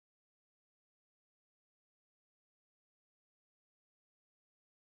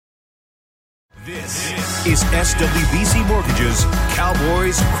This is SWBC Mortgage's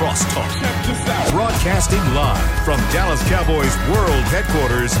Cowboys Crosstalk. Broadcasting live from Dallas Cowboys World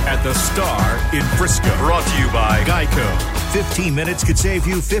Headquarters at the Star in Frisco. Brought to you by Geico. 15 minutes could save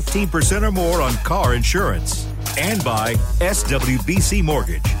you 15% or more on car insurance. And by SWBC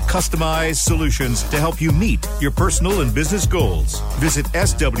Mortgage. Customized solutions to help you meet your personal and business goals. Visit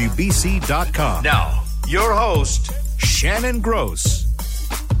SWBC.com. Now, your host, Shannon Gross.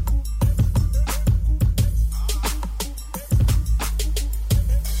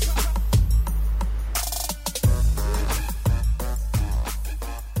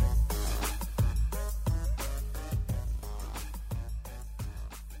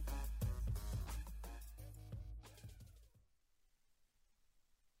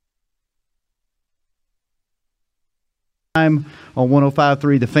 I'm on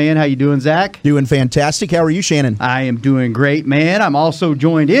 105.3 The Fan. How you doing, Zach? Doing fantastic. How are you, Shannon? I am doing great, man. I'm also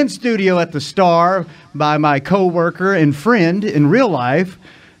joined in studio at the Star by my co-worker and friend in real life,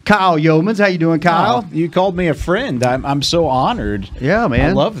 Kyle Yeomans. How you doing, Kyle? Oh, you called me a friend. I'm so honored. Yeah, man.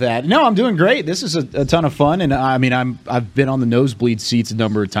 I love that. No, I'm doing great. This is a ton of fun, and I mean, I've been on the nosebleed seats a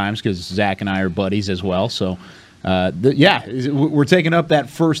number of times because Zach and I are buddies as well. So. We're taking up that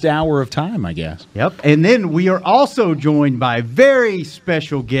first hour of time, I guess. Yep. And then we are also joined by a very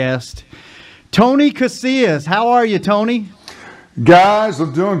special guest, Tony Casillas. How are you, Tony? Guys,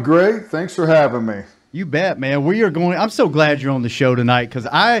 I'm doing great. Thanks for having me. You bet, man. I'm so glad you're on the show tonight because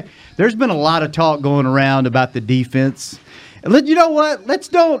there's been a lot of talk going around about the defense. And you know what? Let's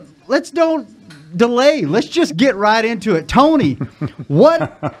don't delay. Let's just get right into it. Tony,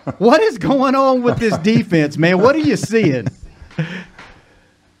 what is going on with this defense, man? What are you seeing?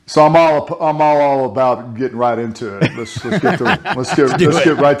 So I'm all about getting right into it. Let's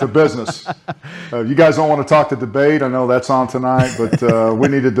get right to business. You guys don't want to talk the debate. I know that's on tonight, but we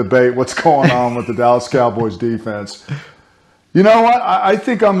need to debate what's going on with the Dallas Cowboys defense. You know what? I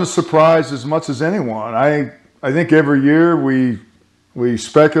think I'm surprised as much as anyone. I think every year we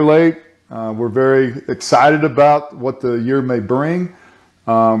speculate. We're very excited about what the year may bring.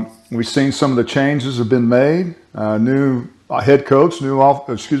 We've seen some of the changes have been made. New head coach,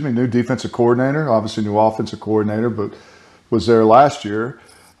 new defensive coordinator, obviously new offensive coordinator, but was there last year.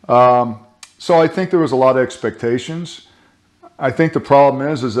 So I think there was a lot of expectations. I think the problem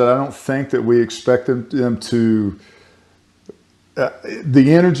is that I don't think that we expected them to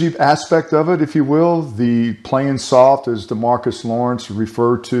the energy aspect of it, if you will, the playing soft, as DeMarcus Lawrence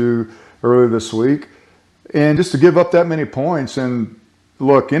referred to earlier this week, and just to give up that many points. And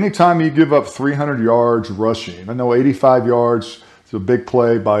look, anytime you give up 300 yards rushing, I know 85 yards is a big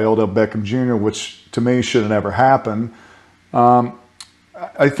play by Odell Beckham Jr., which to me should have never happened.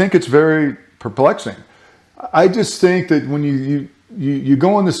 I think it's very perplexing. I just think that when you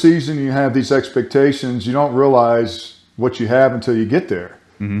go in the season, you have these expectations, you don't realize what you have until you get there.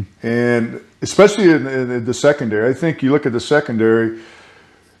 Mm-hmm. And especially in the secondary, I think you look at the secondary.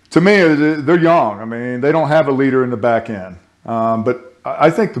 To me, they're young. I mean, they don't have a leader in the back end. But I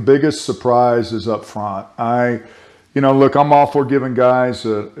think the biggest surprise is up front. Look, I'm all for giving guys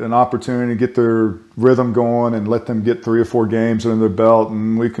an opportunity to get their rhythm going and let them get 3 or 4 games under their belt.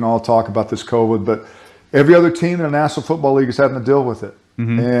 And we can all talk about this COVID, but every other team in the National Football League is having to deal with it.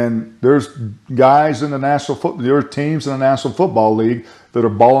 Mm-hmm. And there's guys in the there are teams in the National Football League that are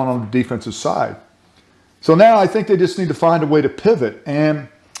balling on the defensive side. So now I think they just need to find a way to pivot. And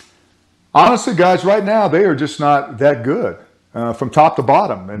honestly, guys, right now they are just not that good from top to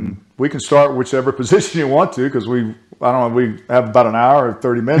bottom. And we can start whichever position you want to because we have about an hour or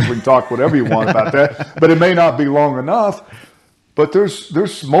 30 minutes. We can talk whatever you want about that. But it may not be long enough. But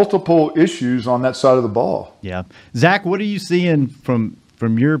there's multiple issues on that side of the ball. Yeah. Zach, what are you seeing from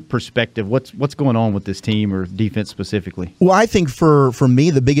your perspective? What's going on with this team or defense specifically? Well, I think for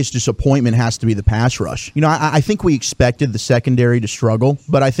me, the biggest disappointment has to be the pass rush. I think we expected the secondary to struggle,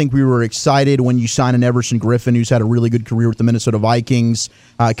 but I think we were excited when you sign an Everson Griffin, who's had a really good career with the Minnesota Vikings,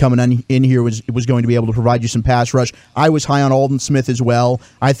 coming in here was going to be able to provide you some pass rush. I was high on Aldon Smith as well.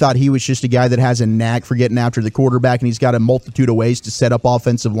 I thought he was just a guy that has a knack for getting after the quarterback, and he's got a multitude of ways to set up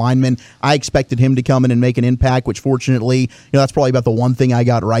offensive linemen. I expected him to come in and make an impact, which fortunately, that's probably about the one thing I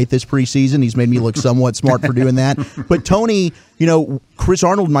got right this preseason. He's made me look somewhat smart for doing that. But Tony, Chris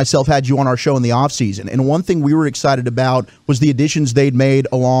Arnold and myself had you on our show in the offseason, and one thing we were excited about was the additions they'd made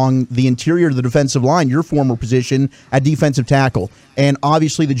along the interior of the defensive line, your former position at defensive tackle. And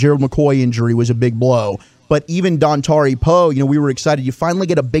obviously the Gerald McCoy injury was a big blow. But even Dontari Poe, we were excited. You finally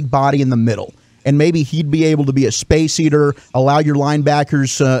get a big body in the middle. and maybe he'd be able to be a space eater, allow your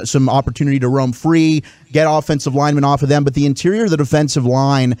linebackers some opportunity to roam free, get offensive linemen off of them. But the interior of the defensive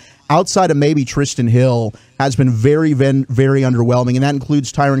line, outside of maybe Tristan Hill, has been very, very underwhelming, and that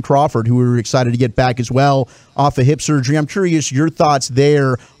includes Tyron Crawford, who we were excited to get back as well off of hip surgery. I'm curious your thoughts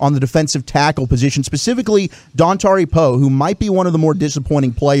there on the defensive tackle position, specifically Dontari Poe, who might be one of the more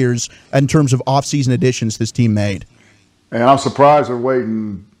disappointing players in terms of offseason additions this team made. And I'm surprised they're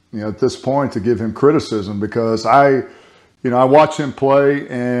waiting, at this point to give him criticism, because I watch him play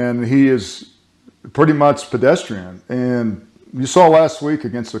and he is pretty much pedestrian. And you saw last week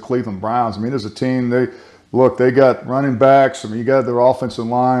against the Cleveland Browns. I mean, as a team, they got running backs. I mean, you got their offensive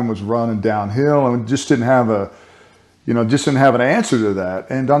line was running downhill and just didn't have an answer to that.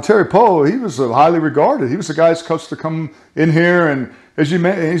 And Dontari Poe, he was highly regarded. He was the guy's coach to come in here, and as you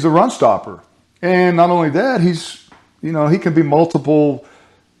mentioned, he's a run stopper. And not only that, he's he can be multiple.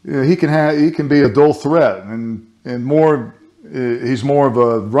 He can be a dual threat, and more. He's more of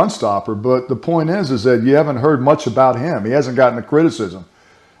a run stopper. But the point is that you haven't heard much about him. He hasn't gotten the criticism.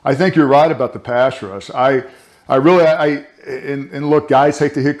 I think you're right about the pass rush. I really look, guys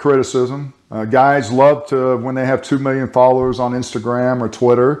hate to hear criticism. Guys love to, when they have 2 million followers on Instagram or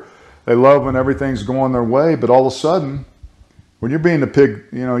Twitter, they love when everything's going their way. But all of a sudden, when you're being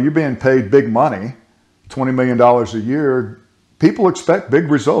you're being paid big money, $20 million a year, people expect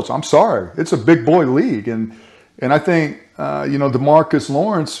big results. I'm sorry, it's a big boy league, and I think DeMarcus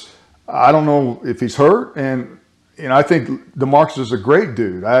Lawrence, I don't know if he's hurt, and I think DeMarcus is a great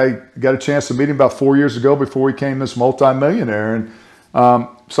dude. I got a chance to meet him about 4 years ago before he became this multimillionaire, and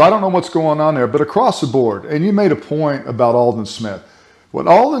so I don't know what's going on there. But across the board, and you made a point about Aldon Smith. What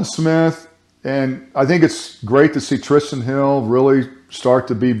Aldon Smith, and I think it's great to see Tristan Hill really start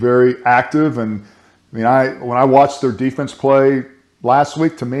to be very active. And when I watched their defense play last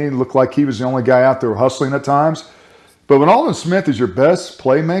week, to me, it looked like he was the only guy out there hustling at times. But when Aldon Smith is your best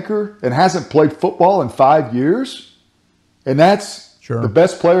playmaker and hasn't played football in 5 years, and that's the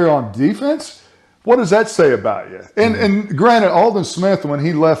best player on defense, what does that say about you? And granted, Aldon Smith, when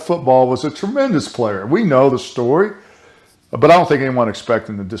he left football, was a tremendous player. We know the story. But I don't think anyone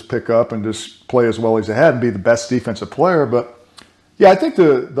expected him to just pick up and just play as well as he had and be the best defensive player. But, yeah, I think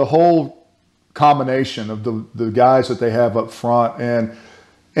the whole combination of the guys that they have up front and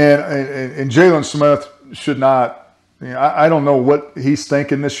Jaylon Smith should not – I don't know what he's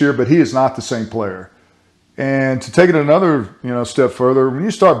thinking this year, but he is not the same player. And to take it another step further, when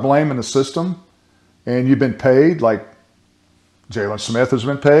you start blaming the system and you've been paid, like Jaylon Smith has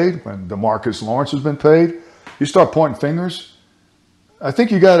been paid, when DeMarcus Lawrence has been paid, you start pointing fingers. I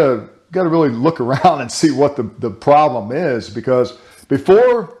think you got to really look around and see what the problem is, because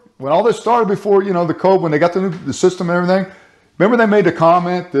when all this started, before the code, when they got the system and everything, remember they made the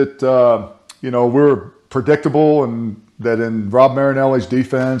comment that we're predictable and that in Rob Marinelli's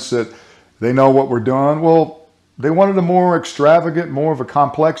defense that they know what we're doing. Well, they wanted a more extravagant, more of a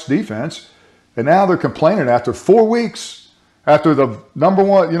complex defense, and now they're complaining after 4 weeks. After the number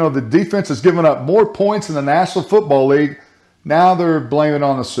one, the defense has given up more points in the National Football League, now they're blaming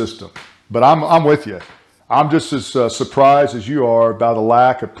on the system. But I'm with you. I'm just as surprised as you are about a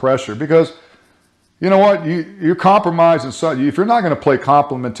lack of pressure, because you know what? You're compromising something. If you're not going to play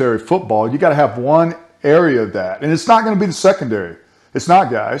complementary football, you got to have one area of that, and it's not going to be the secondary. It's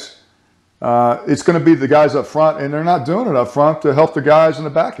not, guys. It's going to be the guys up front, and they're not doing it up front to help the guys in the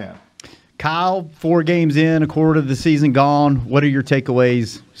back end. Kyle, 4 games in, a quarter of the season gone. What are your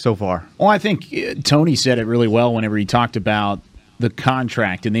takeaways so far? Well, I think Tony said it really well whenever he talked about the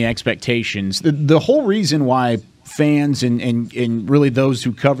contract and the expectations. The whole reason why fans and really those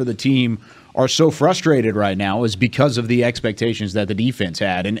who cover the team are so frustrated right now is because of the expectations that the defense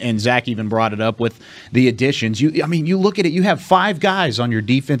had. And Zach even brought it up with the additions. You look at it, you have 5 guys on your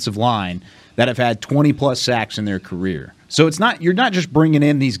defensive line that have had 20-plus sacks in their career. So you're not just bringing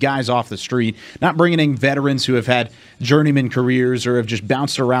in these guys off the street, not bringing in veterans who have had journeyman careers or have just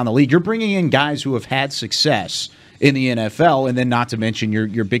bounced around the league. You're bringing in guys who have had success in the NFL, and then not to mention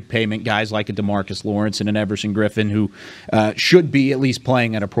your big payment guys like a DeMarcus Lawrence and an Everson Griffin who should be at least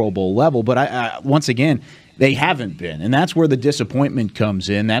playing at a Pro Bowl level. But once again, they haven't been, and that's where the disappointment comes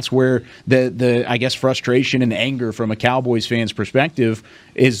in. That's where the I guess frustration and anger from a Cowboys fan's perspective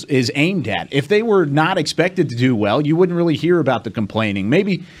is aimed at. If they were not expected to do well, you wouldn't really hear about the complaining.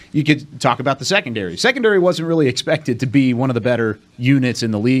 Maybe you could talk about the secondary. Secondary wasn't really expected to be one of the better units in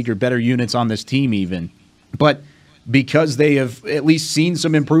the league or better units on this team even. But because they have at least seen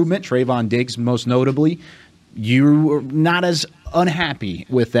some improvement, Trayvon Diggs most notably, you're not as unhappy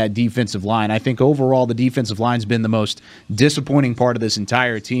with that defensive line. I think overall the defensive line's been the most disappointing part of this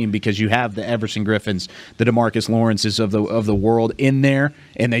entire team because you have the Everson Griffins, the DeMarcus Lawrences of the world in there,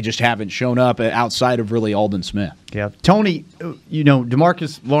 and they just haven't shown up outside of really Aldon Smith. Yeah, Tony,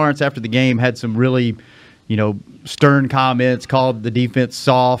 DeMarcus Lawrence after the game had some really, stern comments, called the defense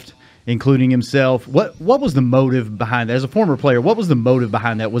soft, including himself. What was the motive behind that? As a former player, what was the motive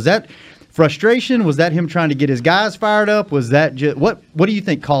behind that? Was that frustration? Was that him trying to get his guys fired up? Was that just what do you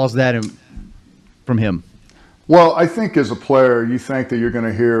think caused that from him? Well, I think as a player, you think that you're going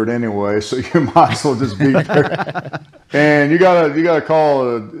to hear it anyway, so you might as well just be there. And you gotta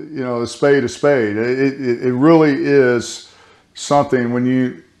call a spade a spade. It really is something when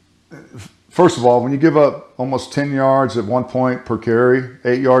you, first of all, when you give up almost 10 yards at 1 point per carry,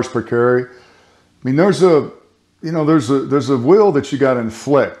 8 yards per carry. I mean, there's a will that you got to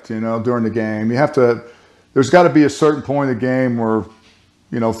inflict, during the game. There's got to be a certain point in the game where,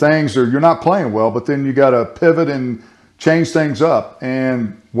 you're not playing well, but then you got to pivot and change things up.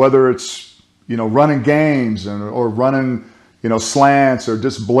 And whether it's, running games or running, slants or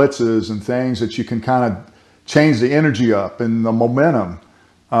just blitzes and things that you can kind of change the energy up and the momentum.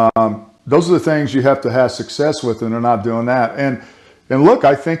 Those are the things you have to have success with, and they're not doing that. And look,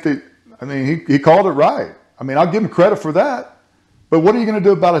 I think that, he called it right. I'll give him credit for that. But what are you going to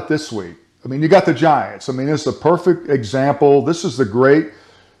do about it this week? You got the Giants. This is a perfect example. This is the greatest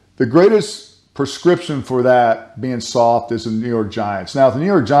prescription for that being soft is the New York Giants. Now, if the New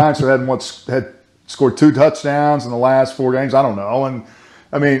York Giants had scored 2 touchdowns in the last 4 games, I don't know.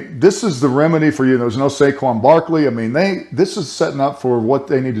 And this is the remedy for you. There's no Saquon Barkley. This is setting up for what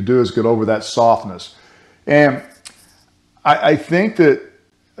they need to do is get over that softness. And I think that,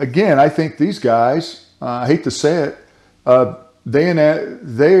 again, I think these guys, I hate to say it, they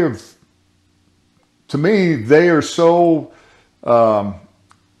have, to me, they are so,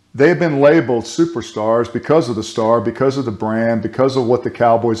 they have been labeled superstars because of the star, because of the brand, because of what the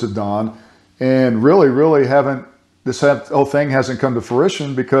Cowboys have done, and really haven't, this whole thing hasn't come to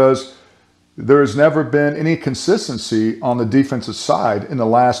fruition because there has never been any consistency on the defensive side in the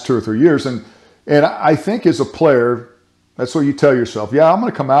last 2 or 3 years. And I think as a player, that's what you tell yourself. Yeah, I'm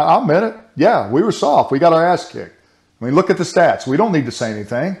going to come out. I'll admit it. Yeah, we were soft. We got our ass kicked. Look at the stats. We don't need to say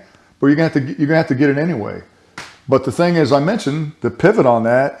anything, but you're going to have to get it anyway. But the thing is, I mentioned the pivot on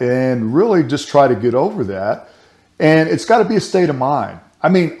that and really just try to get over that. And it's got to be a state of mind.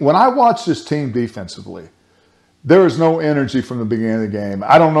 When I watch this team defensively, there is no energy from the beginning of the game.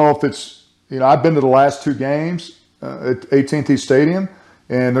 I don't know if it's, I've been to the last 2 games at AT&T Stadium,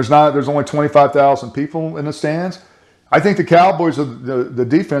 and there's only 25,000 people in the stands. I think the Cowboys, the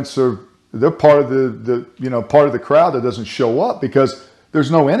defense, they're part of the crowd that doesn't show up because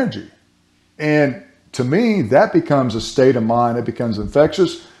there's no energy. And to me, that becomes a state of mind. It becomes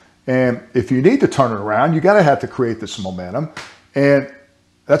infectious. And if you need to turn it around, you got to have to create this momentum. And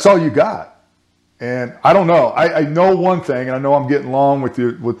that's all you got. And I don't know. I know one thing, and I know I'm getting long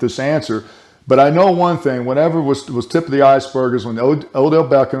with this answer, but I know one thing. Whenever was tip of the iceberg is when Odell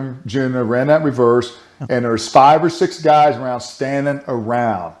Beckham Jr. ran that reverse, and there's 5 or 6 guys around standing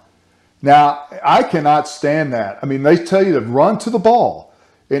around. Now, I cannot stand that. They tell you to run to the ball.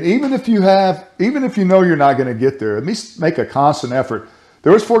 And even if you know you're not going to get there, at least make a constant effort.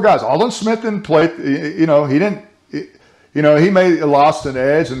 There was 4 guys. Aldon Smith didn't play. He didn't. He may have lost an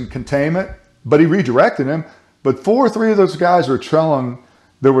edge and containment, but he redirected him. But 4 or 3 of those guys were trailing.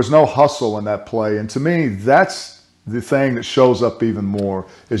 There was no hustle in that play. And to me, that's the thing that shows up even more.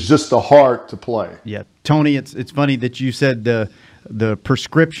 Is just the heart to play. Yeah, Tony, it's funny that you said the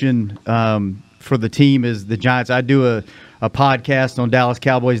prescription for the team is the Giants. I do a podcast on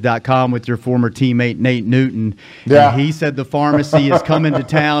DallasCowboys.com with your former teammate Nate Newton. Yeah. And he said the pharmacy is coming to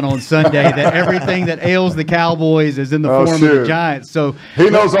town on Sunday, that everything that ails the Cowboys is in the form of the Giants. So he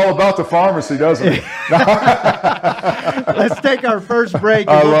knows all about the pharmacy, doesn't he? Let's take our first break.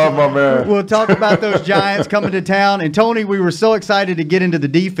 I love my man. We'll talk about those Giants coming to town. And Tony, we were so excited to get into the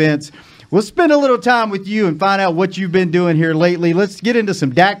defense. We'll spend a little time with you and find out what you've been doing here lately. Let's get into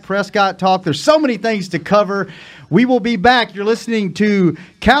some Dak Prescott talk. There's so many things to cover. We will be back. You're listening to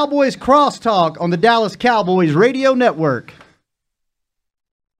Cowboys Crosstalk on the Dallas Cowboys Radio Network.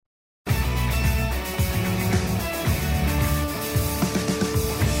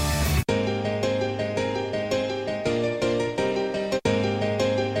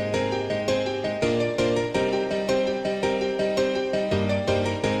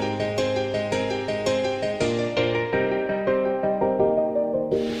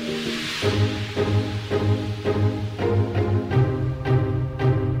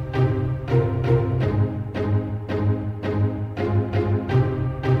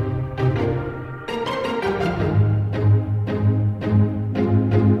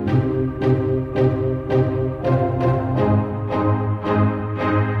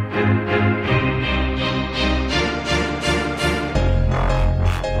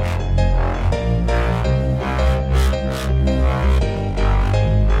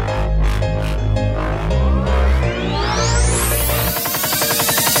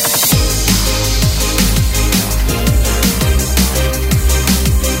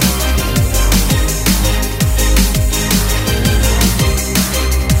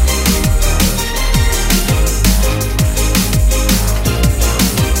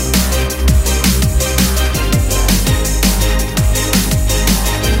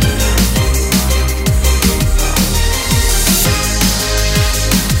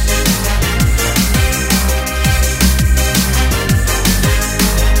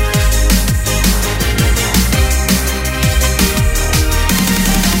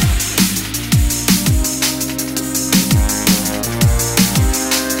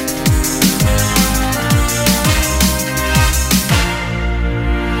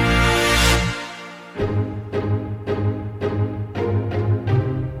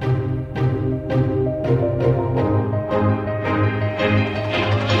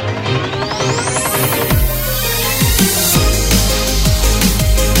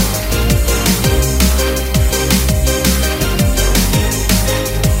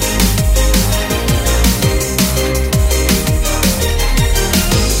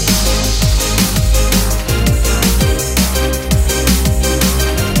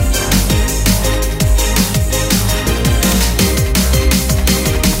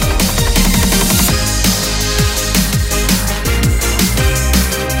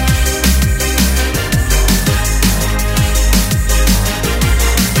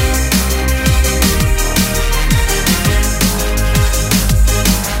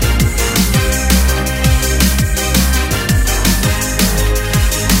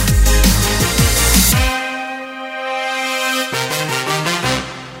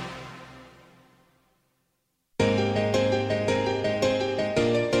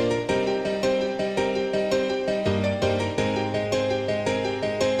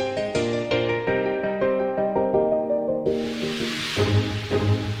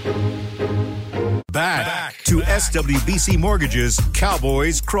 Back to SWBC Mortgage's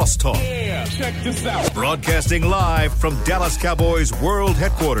Cowboys Crosstalk. Yeah, check this out. Broadcasting live from Dallas Cowboys World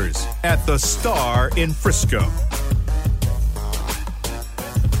Headquarters at the Star in Frisco.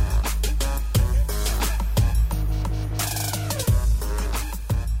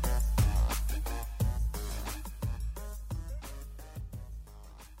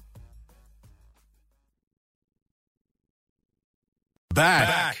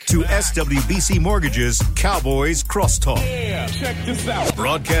 Back to SWBC Mortgage's Cowboys Crosstalk. Yeah, check this out.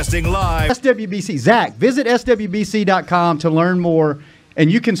 Broadcasting live. SWBC. Zach, visit SWBC.com to learn more,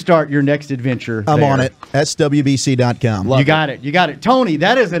 and you can start your next adventure. I'm there. on it. SWBC.com. You got it. You got it. Tony,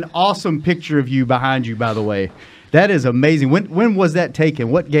 that is an awesome picture of you behind you, by the way. That is amazing. When was that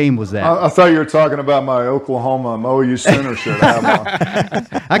taken? What game was that? I thought you were talking about my Oklahoma OU Sooner shirt.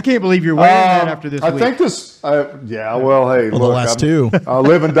 I can't believe you're wearing that after this week. I think this. Yeah. Well, hey, Well, look, the last two. I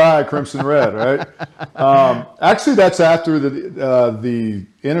live and die Crimson Red, right? Actually, that's after the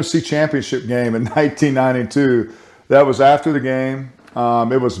NFC Championship game in 1992. That was after the game.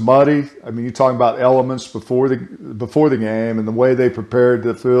 It was muddy. I mean, you're talking about elements before the game and the way they prepared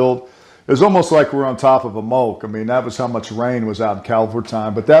the field. It was almost like we're on top of a moke. I mean, that was how much rain was out in Calvert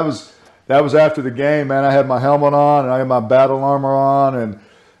time. But that was after the game, man. I had my helmet on and I had my battle armor on, and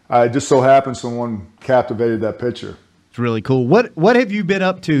I just so happened someone captivated that picture. It's really cool. What have you been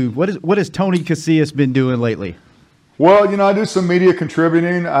up to? What has Tony Casillas been doing lately? Well, I do some media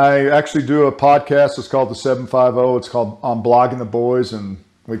contributing. I actually do a podcast. It's called The 750. It's called I'm Blogging the Boys, and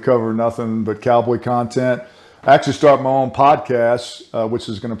we cover nothing but Cowboy content. I actually start my own podcast, which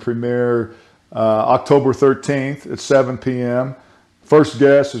is going to premiere October 13th at 7 p.m. First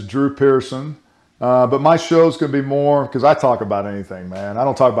guest is Drew Pearson. But my show's going to be more, because I talk about anything, man. I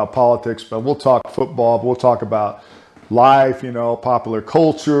don't talk about politics, but we'll talk football. But we'll talk about life, popular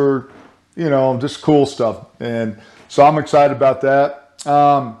culture, just cool stuff. And so I'm excited about that.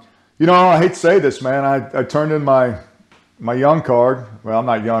 I hate to say this, man. I turned in my young card. Well, I'm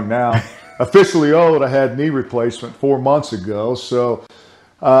not young now. Officially old. I had knee replacement 4 months ago. So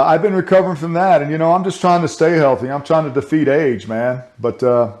I've been recovering from that. And, I'm just trying to stay healthy. I'm trying to defeat age, man. But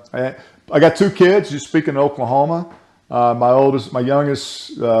I got two kids. You speak in Oklahoma. My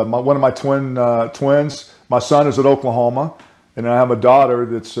youngest, one of my twins, my son is at Oklahoma. And I have a daughter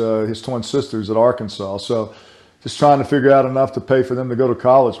that's his twin sister's at Arkansas. So just trying to figure out enough to pay for them to go to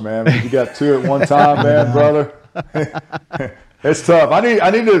college, man. Because you got two at one time, man, brother. It's tough. I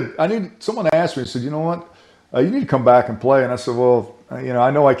need someone asked me, said, you know what? You need to come back and play. And I said, well,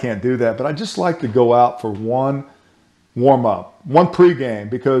 I know I can't do that, but I just like to go out for one warm up, one pregame,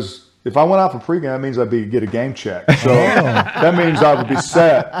 because if I went out for pregame, that means I'd get a game check. So that means I would be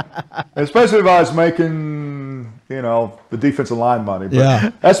set, especially if I was making, the defensive line money.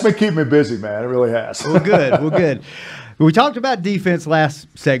 But that's been keeping me busy, man. It really has. Well, good. We talked about defense last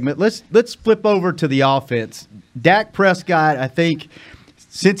segment. Let's flip over to the offense. Dak Prescott, I think,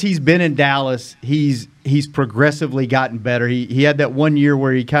 since he's been in Dallas, he's progressively gotten better. He had that 1 year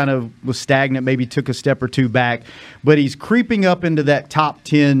where he kind of was stagnant, maybe took a step or two back, but he's creeping up into that top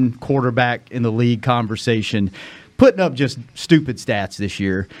 10 quarterback in the league conversation, putting up just stupid stats this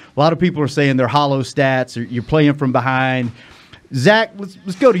year. A lot of people are saying they're hollow stats, or you're playing from behind. Zach,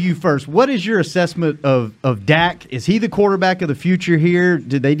 let's go to you first. What is your assessment of Dak? Is he the quarterback of the future here?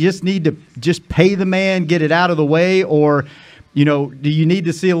 Do they just need to just pay the man, get it out of the way, or do you need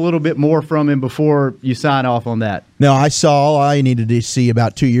to see a little bit more from him before you sign off on that? No, I saw all I needed to see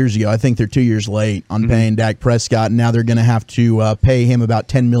about 2 years ago. I think they're 2 years late on paying Dak Prescott, and now they're going to have to pay him about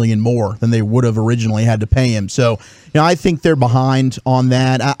 $10 million more than they would have originally had to pay him. So, I think they're behind on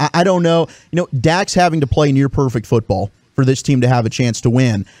that. I don't know. Dak's having to play near perfect football for this team to have a chance to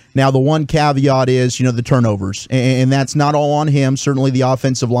win. Now, the one caveat is, the turnovers, and that's not all on him. Certainly the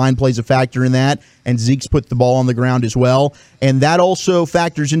offensive line plays a factor in that, and Zeke's put the ball on the ground as well, and that also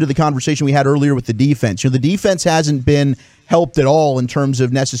factors into the conversation we had earlier with the defense. The defense hasn't been helped at all in terms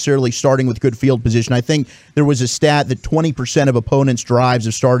of necessarily starting with good field position. I think there was a stat that 20% of opponents' drives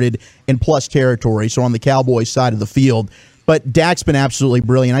have started in plus territory, so on the Cowboys side of the field. But Dak's been absolutely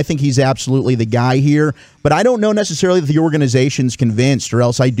brilliant. I think he's absolutely the guy here. But I don't know necessarily that the organization's convinced, or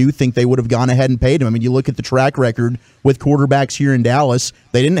else I do think they would have gone ahead and paid him. I mean, you look at the track record with quarterbacks here in Dallas.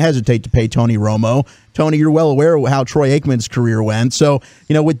 They didn't hesitate to pay Tony Romo. Tony, you're well aware of how Troy Aikman's career went. So,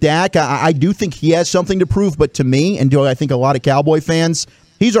 with Dak, I do think he has something to prove. But to me, and do I think a lot of Cowboy fans,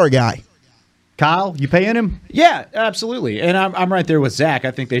 he's our guy. Kyle, you paying him? Yeah, absolutely. And I'm right there with Zach.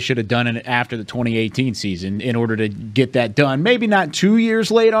 I think they should have done it after the 2018 season in order to get that done. Maybe not 2 years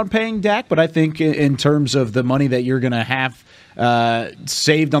late on paying Dak, but I think in terms of the money that you're going to have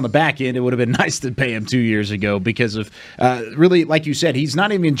saved on the back end. It would have been nice to pay him 2 years ago because of really, like you said, he's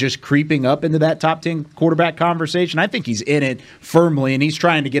not even just creeping up into that top 10 quarterback conversation. I think he's in it firmly, and he's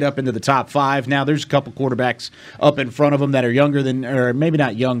trying to get up into the top 5. Now, there's a couple quarterbacks up in front of him that are younger than, or maybe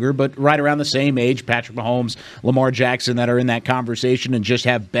not younger, but right around the same age, Patrick Mahomes, Lamar Jackson, that are in that conversation and just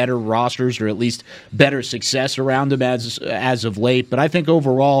have better rosters or at least better success around them as of late. But I think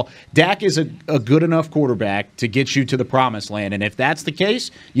overall, Dak is a good enough quarterback to get you to the promised land. And if that's the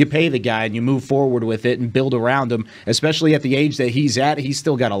case, you pay the guy and you move forward with it and build around him, especially at the age that he's at. He's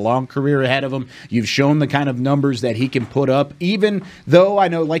still got a long career ahead of him. You've shown the kind of numbers that he can put up, even though I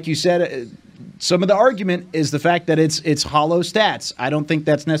know, like you said, some of the argument is the fact that it's hollow stats. I don't think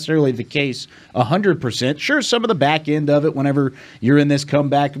that's necessarily the case 100%. Sure, some of the back end of it, whenever you're in this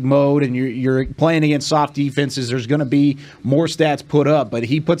comeback mode and you're playing against soft defenses, there's going to be more stats put up. But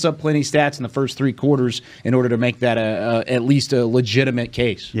he puts up plenty of stats in the first 3 quarters in order to make that at least a legitimate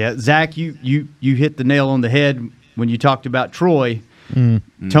case. Yeah, Zach, you hit the nail on the head when you talked about Troy.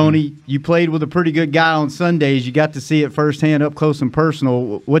 Tony, you played with a pretty good guy on Sundays. You got to see it firsthand, up close and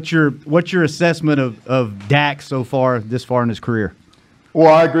personal. What's your assessment of Dak so far, this far in his career?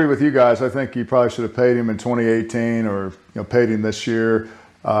 Well, I agree with you guys. I think you probably should have paid him in 2018 or paid him this year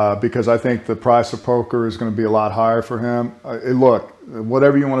because I think the price of poker is going to be a lot higher for him. Look,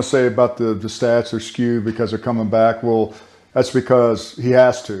 whatever you want to say about the stats are skewed because they're coming back, well, that's because he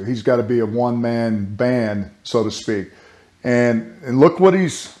has to. He's got to be a one-man band, so to speak. And look what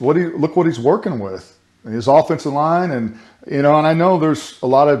he's working with, his offensive line, and I know there's a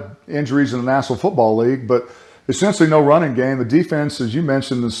lot of injuries in the National Football League, but essentially no running game. The defense, as you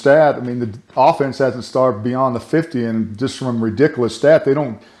mentioned, the stat. I mean, the offense hasn't started beyond the 50, and just from ridiculous stat, they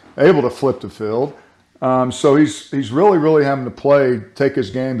don't able to flip the field. So he's really having to take his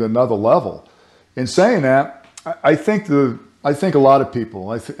game to another level. In saying that, I think a lot of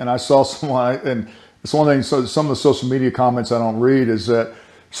people, and I saw someone and. It's one thing, so some of the social media comments I don't read is that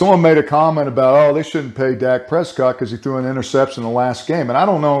someone made a comment about, they shouldn't pay Dak Prescott because he threw an interception in the last game. And I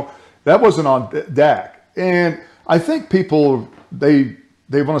don't know, that wasn't on Dak. And I think people, they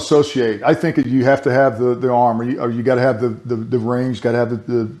want to associate. I think you have to have the arm, or you got to have the rings, got to have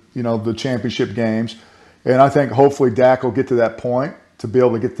the championship games. And I think hopefully Dak will get to that point to be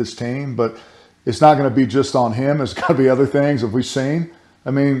able to get this team. But it's not going to be just on him. There's got to be other things that we've seen. I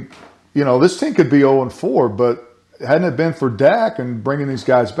mean, this team could be 0-4, but hadn't it been for Dak and bringing these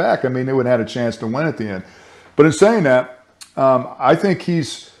guys back, I mean, they would have had a chance to win at the end. But in saying that, I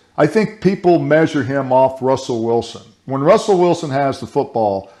think people measure him off Russell Wilson. When Russell Wilson has the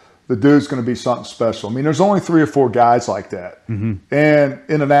football, the dude's going to be something special. I mean, there's only 3 or 4 guys like that, and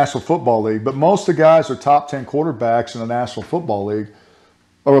in the National Football League. But most of the guys are top 10 quarterbacks in the National Football League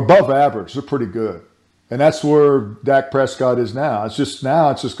are above average. They're pretty good. And that's where Dak Prescott is now. It's just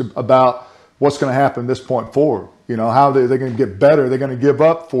about what's going to happen this point forward. How they're going to get better. They're going to give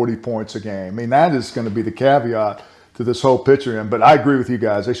up 40 points a game. I mean, that is going to be the caveat to this whole picture. But I agree with you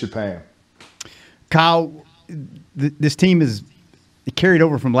guys. They should pay him. Kyle, this team is carried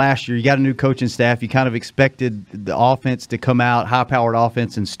over from last year. You got a new coaching staff. You kind of expected the offense to come out, high-powered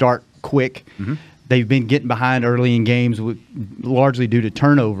offense, and start quick. Mm-hmm. They've been getting behind early in games, largely due to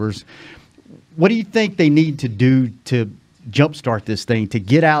turnovers. What do you think they need to do to jumpstart this thing, to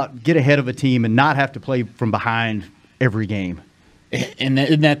get ahead of a team and not have to play from behind every game? And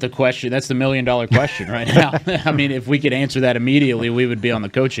isn't that the question? That's the $1 million question right now. I mean, if we could answer that immediately, we would be on the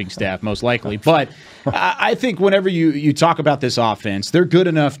coaching staff most likely. But I think whenever you talk about this offense, they're good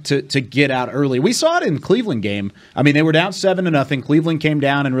enough to get out early. We saw it in the Cleveland game. I mean, they were down 7-0. Cleveland came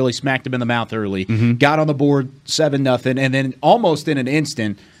down and really smacked them in the mouth early. Mm-hmm. Got on the board 7-0, and then almost in an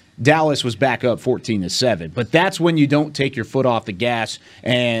instant, Dallas was back up 14-7. But that's when you don't take your foot off the gas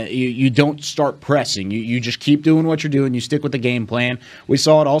and you don't start pressing. You just keep doing what you're doing. You stick with the game plan. We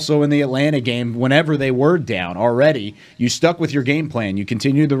saw it also in the Atlanta game. Whenever they were down already, you stuck with your game plan. You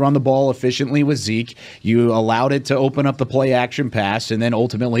continued to run the ball efficiently with Zeke. You allowed it to open up the play-action pass, and then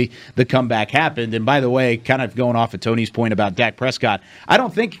ultimately the comeback happened. And by the way, kind of going off of Tony's point about Dak Prescott, I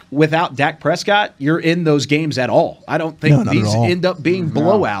don't think without Dak Prescott, you're in those games at all. I don't think these end up being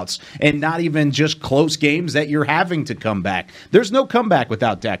blowouts. And not even just close games that you're having to come back. There's no comeback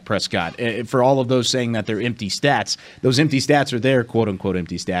without Dak Prescott. For all of those saying that they're empty stats, those empty stats are there, quote-unquote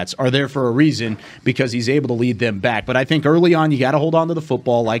empty stats, are there for a reason because he's able to lead them back. But I think early on you got to hold on to the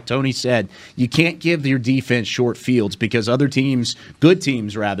football. Like Tony said, you can't give your defense short fields because other teams, good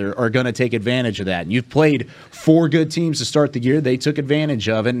teams rather, are going to take advantage of that. And you've played 4 good teams to start the year. They took advantage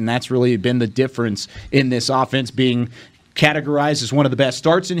of it, and that's really been the difference in this offense being categorized as one of the best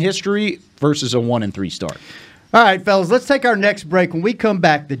starts in history versus a 1-3 start. All right, fellas, let's take our next break. When we come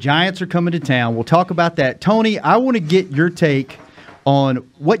back, the Giants are coming to town. We'll talk about that. Tony, I want to get your take on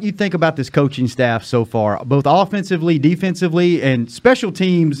what you think about this coaching staff so far, both offensively, defensively, and special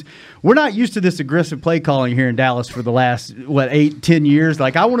teams. We're not used to this aggressive play calling here in Dallas for the last, 8-10 years.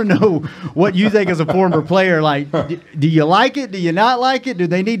 Like, I want to know what you think as a former player. Like, do you like it? Do you not like it? Do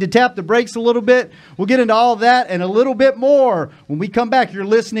they need to tap the brakes a little bit? We'll get into all of that and a little bit more when we come back. You're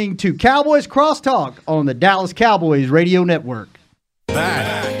listening to Cowboys Crosstalk on the Dallas Cowboys Radio Network.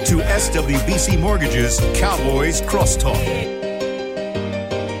 Back to SWBC Mortgage's Cowboys Crosstalk.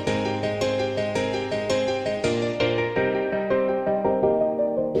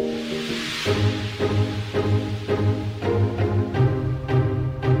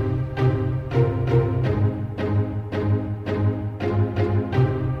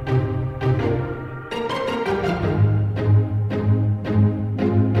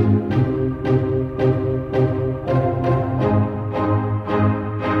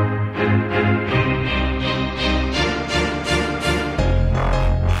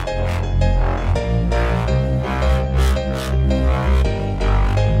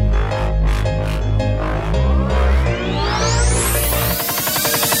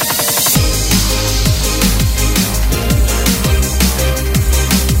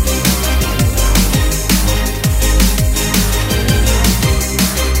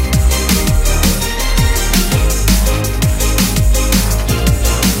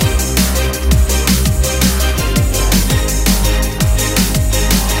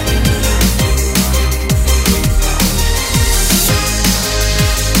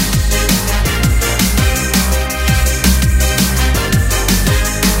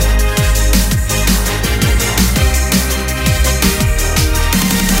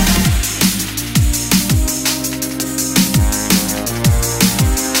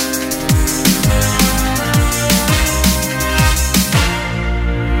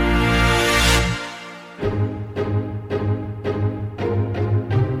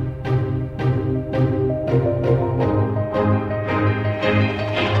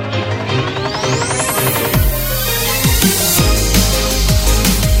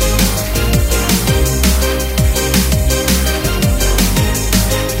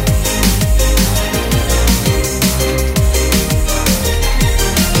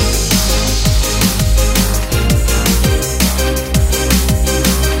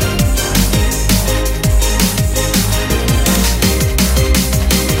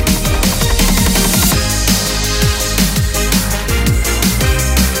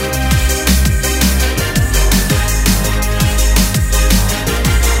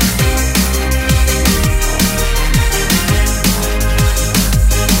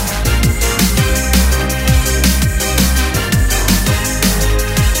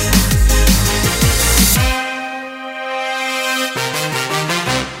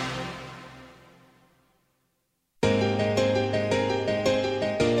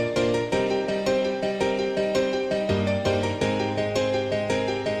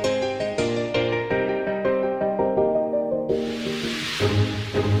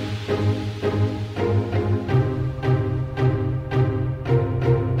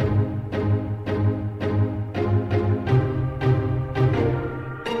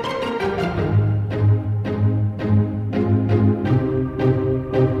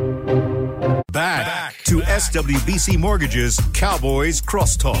 SWBC Mortgage's Cowboys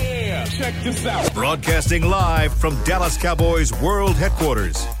Crosstalk. Yeah, check this out. Broadcasting live from Dallas Cowboys World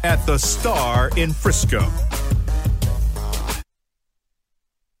Headquarters at the Star in Frisco.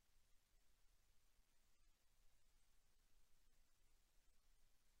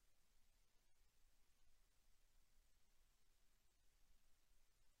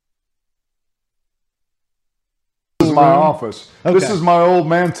 My office. Okay. This is my old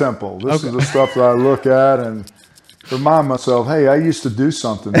man temple. This is the stuff that I look at and remind myself, hey, I used to do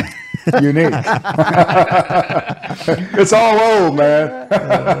something unique. It's all old, man.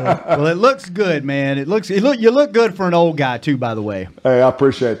 Well, it looks good, man. You look good for an old guy too, by the way. Hey, I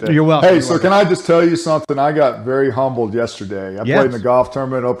appreciate that. You're welcome. Hey, You're so welcome. can I just tell you something? I got very humbled yesterday. I played in the golf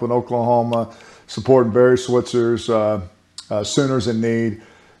tournament up in Oklahoma, supporting Barry Switzer's Sooners in Need.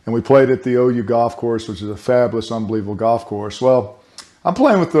 And we played at the OU golf course, which is a fabulous, unbelievable golf course. Well, I'm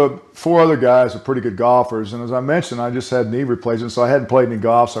playing with the four other guys who are pretty good golfers. And as I mentioned, I just had knee replacement, so I hadn't played any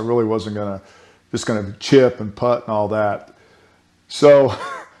golf, so I really wasn't going to chip and putt and all that. So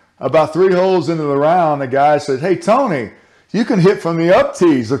about 3 holes into the round, the guy said, hey, Tony, you can hit from the up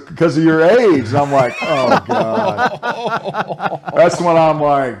tees because of your age. And I'm like, oh, God. That's when I'm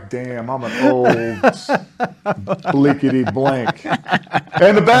like, damn, I'm an old Blinkety blink.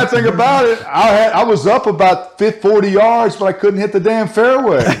 And the bad thing about it, I was up about 40 yards, but I couldn't hit the damn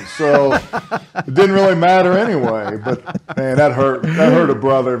fairway. So it didn't really matter anyway. But, man, that hurt. That hurt a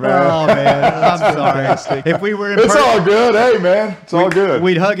brother, man. Oh, man. I'm sorry. If we were in It's all good. Hey, man. It's all good.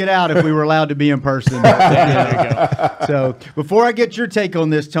 We'd hug it out if we were allowed to be in person. There you go. So before I get your take on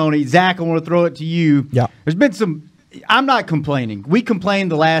this, Tony, Zach, I want to throw it to you. Yeah. There's been some – I'm not complaining. We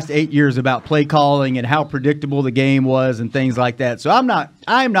complained the last 8 years about play calling and how predictable the game was and things like that. So I'm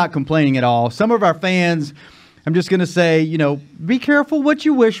not complaining at all. Some of our fans – I'm just going to say, be careful what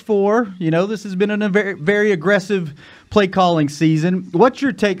you wish for. This has been a very, very aggressive play calling season. What's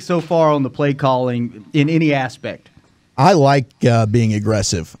your take so far on the play calling in any aspect? I like being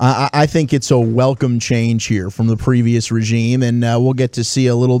aggressive. I think it's a welcome change here from the previous regime, and we'll get to see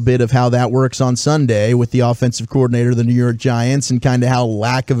a little bit of how that works on Sunday with the offensive coordinator of the New York Giants and kind of how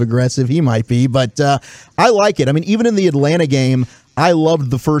lack of aggressive he might be. But I like it. I mean, even in the Atlanta game, I loved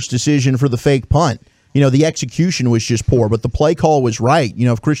the first decision for the fake punt. The execution was just poor, but the play call was right.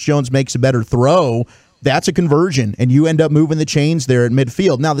 If Chris Jones makes a better throw, that's a conversion, and you end up moving the chains there at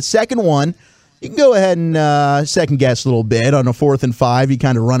midfield. Now, the second one, you can go ahead and second-guess a little bit. On a 4th and 5, you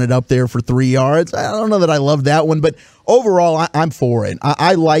kind of run it up there for 3 yards. I don't know that I love that one, but overall, I'm for it.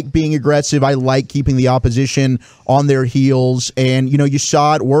 I like being aggressive. I like keeping the opposition on their heels, and, you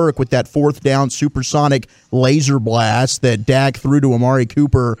saw it work with that 4th down supersonic laser blast that Dak threw to Amari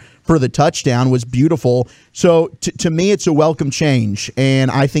Cooper for the touchdown was beautiful. So to me, it's a welcome change, and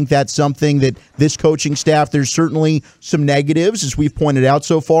I think that's something that this coaching staff, there's certainly some negatives, as we've pointed out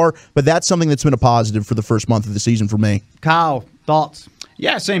so far, but that's something that's been a positive for the first month of the season for me. Kyle, thoughts?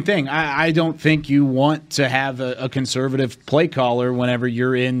 Yeah, same thing. I don't think you want to have a conservative play caller whenever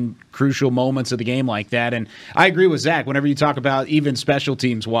you're in crucial moments of the game like that. And I agree with Zach. Whenever you talk about even special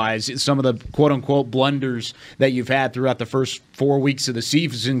teams wise, some of the quote unquote blunders that you've had throughout the first 4 weeks of the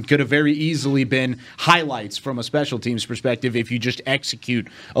season could have very easily been highlights from a special teams perspective if you just execute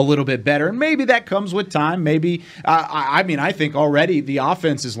a little bit better. And maybe that comes with time. Maybe I think already the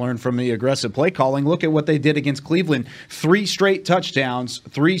offense has learned from the aggressive play calling. Look at what they did against Cleveland. 3 straight touchdowns,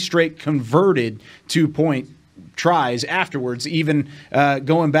 3 straight converted 2-point tries afterwards. Even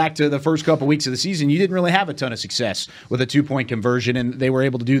going back to the first couple weeks of the season, you didn't really have a ton of success with a 2-point conversion, and they were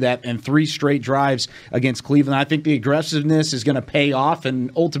able to do that in 3 straight drives against Cleveland. I think the aggressiveness is going to pay off, and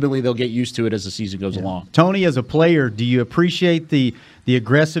ultimately they'll get used to it as the season goes along. Tony, as a player, do you appreciate the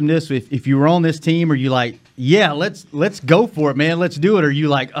aggressiveness? If you were on this team, are you like, yeah, let's go for it, man, let's do it? Or are you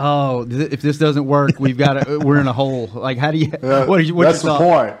like, oh, if this doesn't work, we're in a hole? Like, how do you? That's the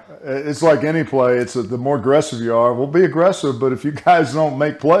point. It's like any play. It's the more aggressive you are, we'll be aggressive. But if you guys don't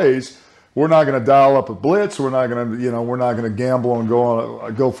make plays, we're not going to dial up a blitz. We're not going to gamble and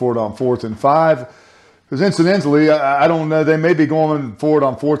go for it on 4th and 5. Because incidentally, I don't know. They may be going for it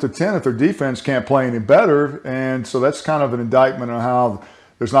on 4th and 10 if their defense can't play any better, and so that's kind of an indictment on how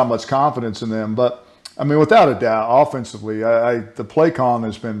there's not much confidence in them. But I mean, without a doubt, offensively, the play calling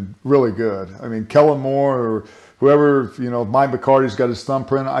has been really good. I mean, Kellen Moore or whoever, Mike McCarty's got his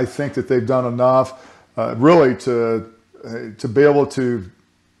thumbprint. I think that they've done enough really to be able to.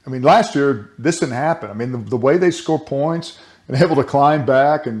 I mean, last year this didn't happen. I mean, the way they score points and able to climb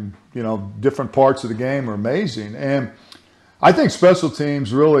back and different parts of the game are amazing. And I think special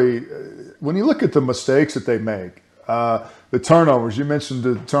teams really, when you look at the mistakes that they make, the turnovers. You mentioned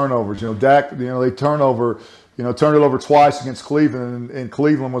the turnovers. Dak. They turned it over twice against Cleveland, and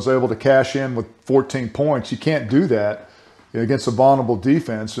Cleveland was able to cash in with 14 points. You can't do that against a vulnerable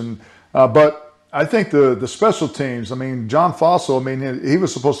defense. But I think the special teams. I mean, John Fossil. I mean, he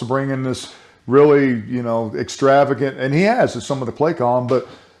was supposed to bring in this really extravagant, and he has at some of the play calling. But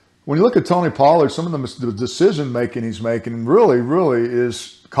when you look at Tony Pollard, some of the decision making he's making really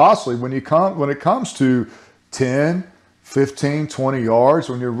is costly when it comes to 10, 15, 20 yards,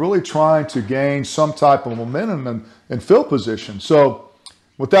 when you're really trying to gain some type of momentum and field position. So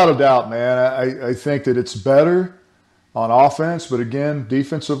without a doubt, man, I think that it's better on offense. But again,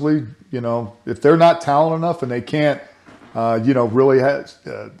 defensively, if they're not talented enough and they can't, really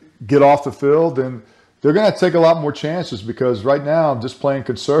get off the field, then they're going to take a lot more chances, because right now just playing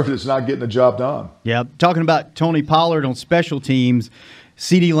conservative is not getting the job done. Yeah, talking about Tony Pollard on special teams,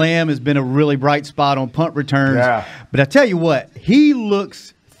 CeeDee Lamb has been a really bright spot on punt returns. Yeah. But I tell you what, he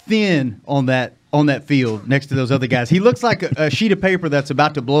looks thin on that on that field next to those other guys. He looks like a sheet of paper that's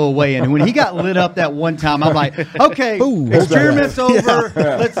about to blow away. And when he got lit up that one time, I'm like, okay, experiment's over.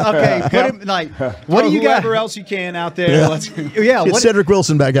 Let's put him like. What do you guys? Whoever else you can out there. Get Cedric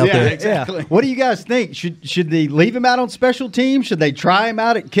Wilson back out there. Exactly. Yeah. What do you guys think? Should they leave him out on special teams? Should they try him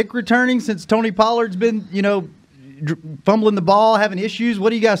out at kick returning since Tony Pollard's been fumbling the ball, having issues?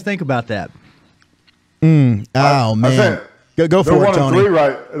 What do you guys think about that? Oh man. Go for it, Tony. They're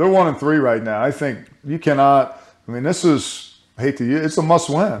 1-3 right now. I think you cannot. I mean, this is, I hate to use, it's a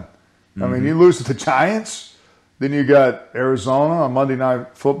must-win. I mean, you lose to the Giants, then you got Arizona on Monday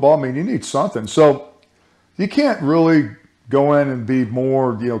Night Football. I mean, you need something. So you can't really go in and be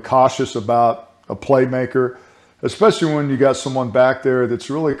more, cautious about a playmaker, especially when you got someone back there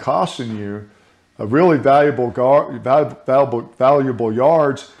that's really costing you a really valuable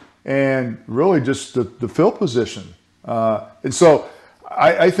yards and really just the field position. And so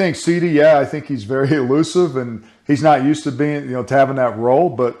I think CD, I think he's very elusive and he's not used to being, to having that role,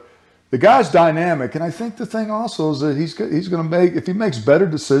 but the guy's dynamic. And I think the thing also is that he's going to make, if he makes better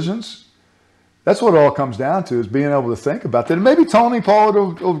decisions, that's what it all comes down to, is being able to think about that. And maybe Tony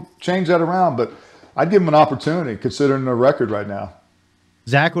Pollard will change that around, but I'd give him an opportunity considering their record right now.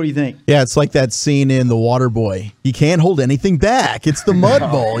 Zach, what do you think? Yeah, it's like that scene in The Waterboy. You can't hold anything back. It's the Mud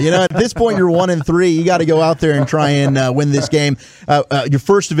Bowl. At this point, you're 1-3. You got to go out there and try and win this game. Your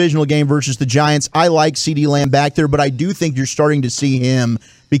first divisional game versus the Giants. I like CeeDee Lamb back there, but I do think you're starting to see him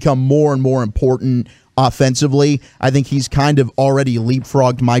become more and more important offensively. I think he's kind of already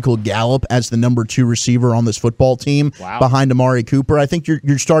leapfrogged Michael Gallup as the number 2 receiver on this football team behind Amari Cooper. I think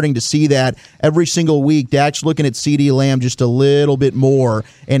you're starting to see that every single week. Dak's looking at CeeDee Lamb just a little bit more,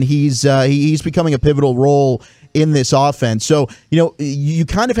 and he's becoming a pivotal role in this offense. So, you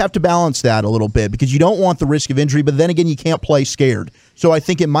kind of have to balance that a little bit because you don't want the risk of injury, but then again, you can't play scared. So I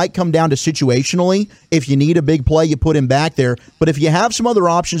think it might come down to situationally. If you need a big play, you put him back there. But if you have some other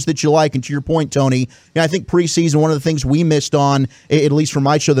options that you like, and to your point, Tony, I think preseason, one of the things we missed on, at least for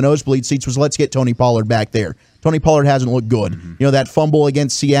my show, the Nosebleed Seats, was let's get Tony Pollard back there. Tony Pollard hasn't looked good. Mm-hmm. That fumble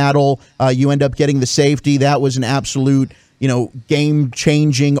against Seattle, you end up getting the safety. That was an absolute,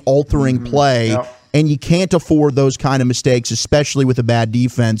 game-changing, altering play. Yep. And you can't afford those kind of mistakes, especially with a bad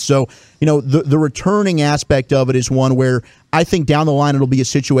defense. So, the returning aspect of it is one where I think down the line it'll be a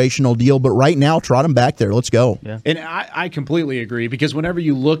situational deal. But right now, trot him back there. Let's go. Yeah. And I completely agree, because whenever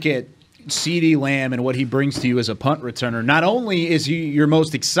you look at CeeDee Lamb and what he brings to you as a punt returner, not only is he your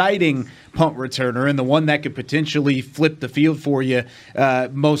most exciting punt returner and the one that could potentially flip the field for you,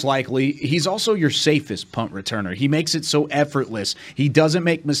 most likely, he's also your safest punt returner. He makes it so effortless. He doesn't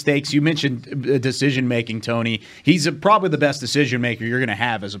make mistakes. You mentioned decision-making, Tony. He's probably the best decision-maker you're going to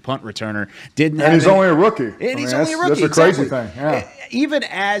have as a punt returner. And he's only a rookie. And he's only a rookie. That's a crazy thing. Yeah. Even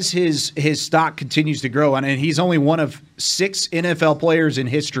as his stock continues to grow, and he's only one of 6 NFL players in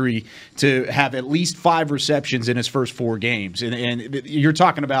history to have at least 5 receptions in his first 4 games. And you're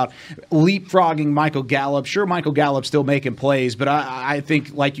talking about leapfrogging Michael Gallup. Sure, Michael Gallup's still making plays, but I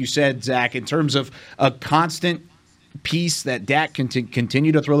think, like you said, Zach, in terms of a constant piece that Dak can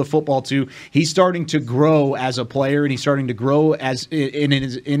continue to throw the football to, he's starting to grow as a player, and he's starting to grow as in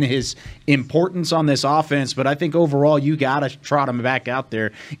his importance on this offense. But I think overall you got to trot him back out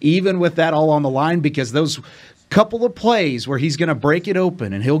there, even with that all on the line, because those couple of plays where he's going to break it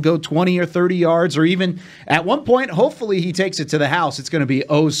open and he'll go 20 or 30 yards, or even at one point, hopefully he takes it to the house. It's going to be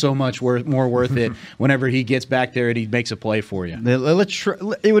so much more worth it whenever he gets back there and he makes a play for you.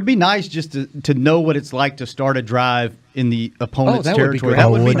 It would be nice just to know what it's like to start a drive in the opponent's territory.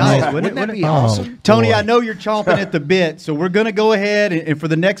 That would be nice. Wouldn't that be awesome? Tony, boy. I know you're chomping at the bit, so we're going to go ahead and for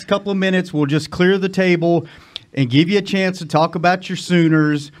the next couple of minutes, we'll just clear the table and give you a chance to talk about your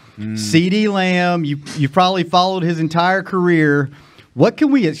Sooners. CeeDee Lamb, you've probably followed his entire career. What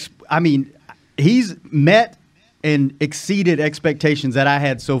can we he's met and exceeded expectations that I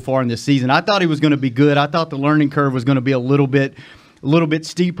had so far in this season. I thought he was going to be good. I thought the learning curve was going to be a little bit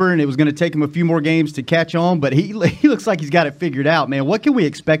steeper, and it was going to take him a few more games to catch on, but he looks like he's got it figured out, man. What can we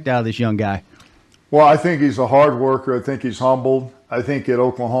expect out of this young guy? Well, I think he's a hard worker. I think he's humbled. I think at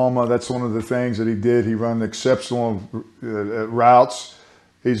Oklahoma, that's one of the things that he did. He ran exceptional routes.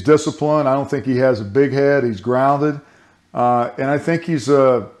 He's disciplined. I don't think he has a big head. He's grounded. And I think he's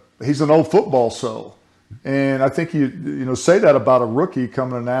an old football soul. And I think you say that about a rookie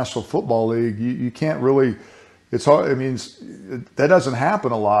coming to the National Football League. You can't really – it's hard. I mean, that doesn't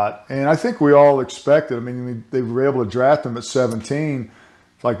happen a lot. And I think we all expected. I mean, they were able to draft him at 17.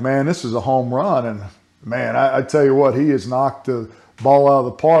 It's like, man, this is a home run. And, man, I tell you what, he has knocked the ball out of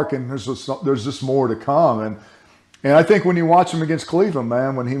the park, and there's just more to come. And I think when you watch him against Cleveland,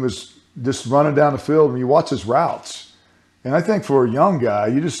 man, when he was just running down the field, and you watch his routes. And I think for a young guy,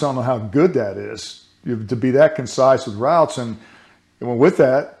 you just don't know how good that is, to be that concise with routes. And with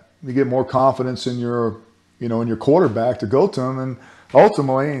that, you get more confidence in your quarterback to go to him. And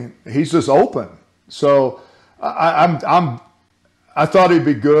ultimately, he's just open. So I thought he'd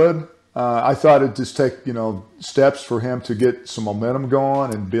be good. I thought it'd just take, steps for him to get some momentum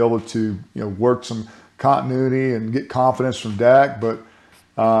going and be able to, work some continuity and get confidence from Dak. But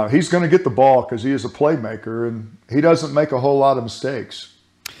he's going to get the ball because he is a playmaker, and he doesn't make a whole lot of mistakes.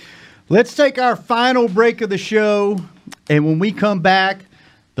 Let's take our final break of the show, and when we come back,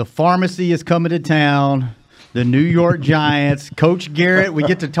 the pharmacy is coming to town. The New York Giants, Coach Garrett. We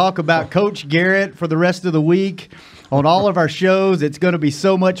get to talk about Coach Garrett for the rest of the week on all of our shows. It's going to be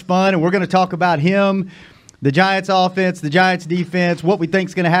so much fun, and we're going to talk about him, the Giants offense, the Giants defense, what we think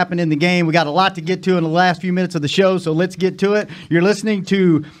is going to happen in the game. We got a lot to get to in the last few minutes of the show, so let's get to it. You're listening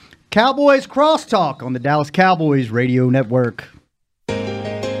to Cowboys Crosstalk on the Dallas Cowboys Radio Network.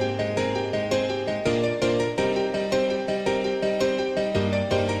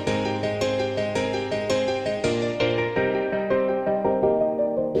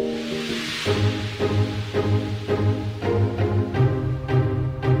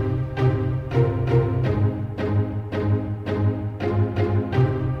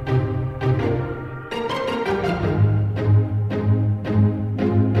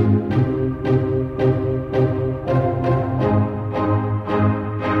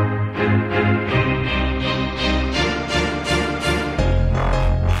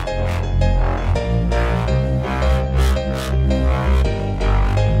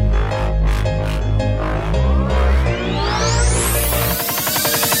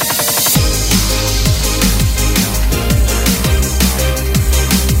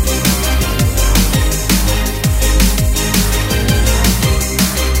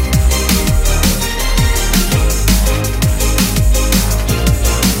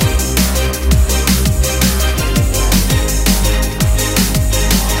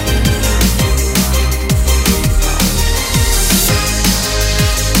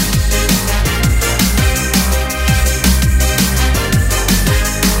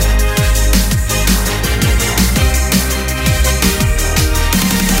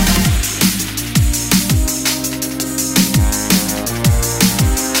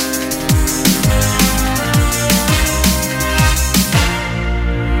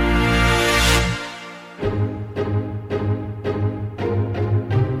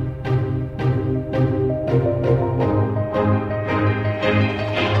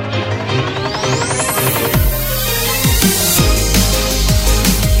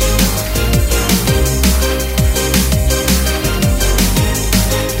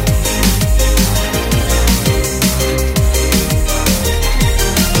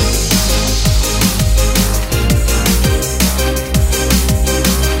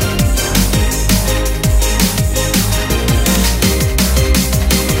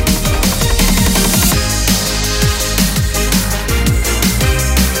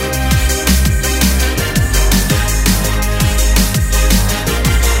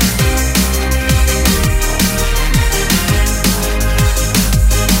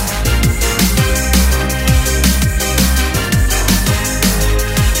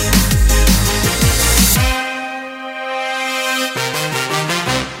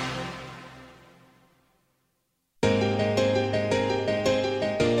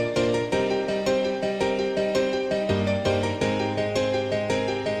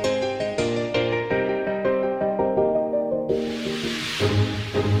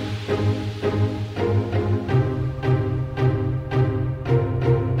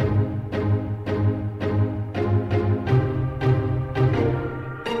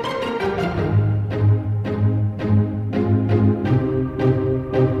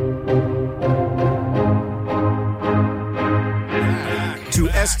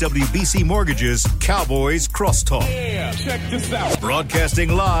 SWBC Mortgage's Cowboys Crosstalk. Yeah, check this out. Broadcasting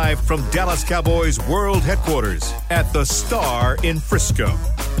live from Dallas Cowboys World Headquarters at the Star in Frisco.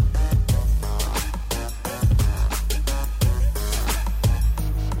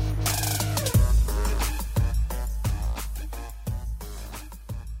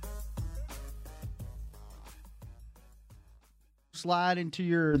 slide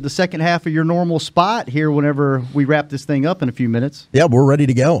into the second half of your normal spot here whenever we wrap this thing up in a few minutes. Yeah, we're ready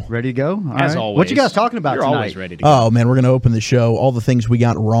to go. Ready to go? All As right. always. What you guys talking about You're tonight? always ready to go. Oh, man, we're going to open the show. All the things we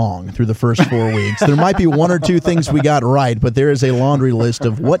got wrong through the first 4 weeks. There might be one or two things we got right, but there is a laundry list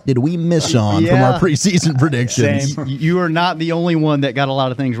of what did we miss on from our preseason predictions. Same. You are not the only one that got a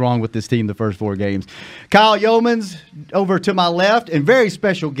lot of things wrong with this team the first 4 games. Kyle Yeomans over to my left, and very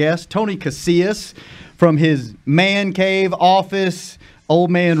special guest, Tony Casillas from his man cave office, old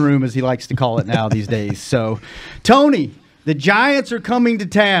man room as he likes to call it now these days. So, Tony, the Giants are coming to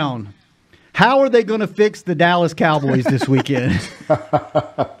town. How are they going to fix the Dallas Cowboys this weekend?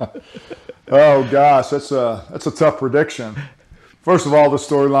 Oh gosh, that's a tough prediction. First of all, the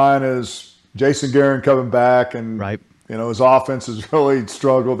storyline is Jason Garrett coming back, and Right. his offense has really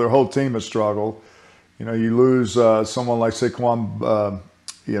struggled. Their whole team has struggled. You lose someone like Saquon,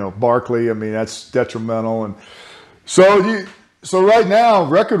 Barkley. I mean, that's detrimental. And so right now,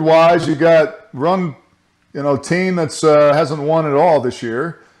 record-wise, you got team that's hasn't won at all this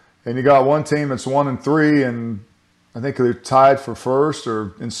year, and you got one team that's 1-3, and I think they're tied for first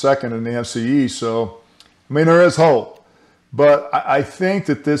or in second in the NFC East. So, I mean, there is hope. But I think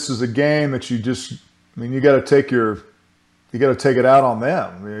that this is a game that you got to take it out on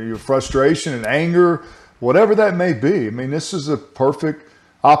them. Your frustration and anger, whatever that may be. I mean, this is a perfect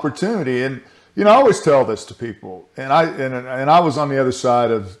opportunity. And, I always tell this to people. And I was on the other side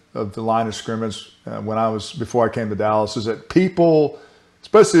of the line of scrimmage before I came to Dallas, is that people,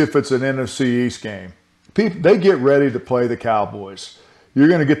 especially if it's an NFC East game, they get ready to play the Cowboys. You're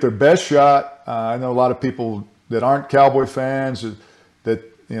going to get their best shot. I know a lot of people that aren't Cowboy fans that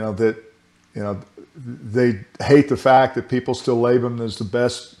they hate the fact that people still label them as the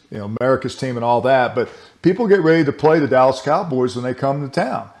best, America's team and all that. But people get ready to play the Dallas Cowboys when they come to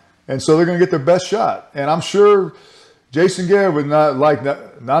town, and so they're going to get their best shot. And I'm sure Jason Garrett would not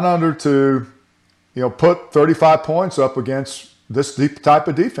under to, put 35 points up against this type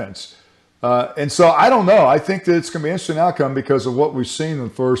of defense. And so I don't know. I think that it's going to be an interesting outcome because of what we've seen in the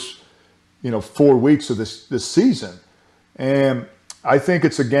first, 4 weeks of this season. And I think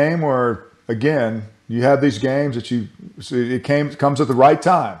it's a game where, again, you have these games that comes at the right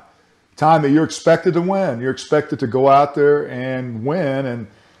time that you're expected to win. You're expected to go out there and win,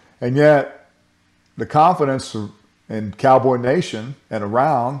 and yet the confidence in Cowboy Nation and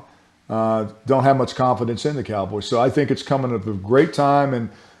around don't have much confidence in the Cowboys. So I think it's coming at a great time, and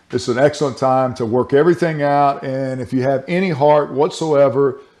it's an excellent time to work everything out. And if you have any heart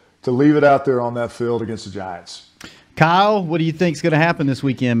whatsoever, to leave it out there on that field against the Giants. Kyle, what do you think is going to happen this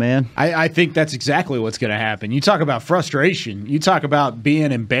weekend, man? I think that's exactly what's going to happen. You talk about frustration. You talk about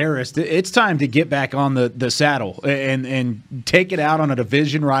being embarrassed. It's time to get back on the saddle and take it out on a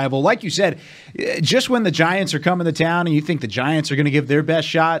division rival. Like you said, just when the Giants are coming to town and you think the Giants are going to give their best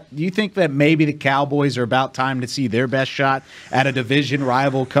shot, do you think that maybe the Cowboys are about time to see their best shot at a division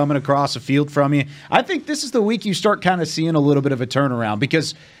rival coming across a field from you? I think this is the week you start kind of seeing a little bit of a turnaround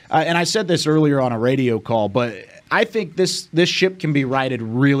because, and I said this earlier on a radio call, but I think this ship can be righted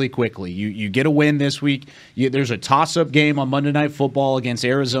really quickly. You get a win this week. There's a toss-up game on Monday Night Football against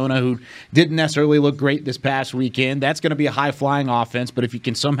Arizona, who didn't necessarily look great this past weekend. That's going to be a high-flying offense, but if you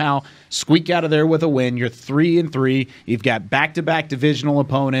can somehow squeak out of there with a win, you're 3-3. You've got back-to-back divisional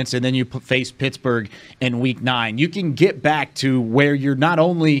opponents, and then you face Pittsburgh in Week 9. You can get back to where you're not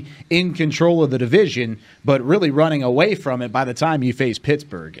only in control of the division, but really running away from it by the time you face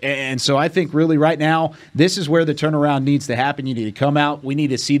Pittsburgh. And so I think really right now, this is where the turnaround needs to happen. You need to come out. We need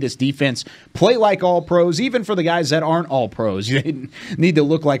to see this defense play like all pros, even for the guys that aren't all pros. You need to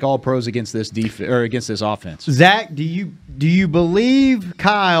look like all pros against this against this offense. Zach, do you believe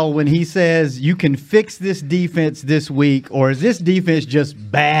Kyle when he says you can fix this defense this week, or is this defense just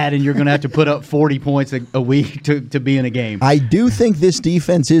bad and you're going to have to put up 40 points a week to be in a game? I do think this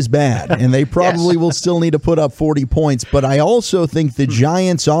defense is bad, and they probably will still need to put up 40 points, but I also think the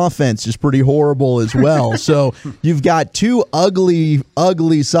Giants' offense is pretty horrible as well. So you've got two ugly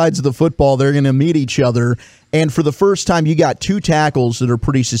sides of the football. They're going to meet each other. And for the first time, you got two tackles that are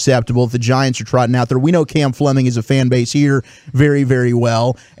pretty susceptible. The Giants are trotting out there. We know Cam Fleming is a fan base here very, very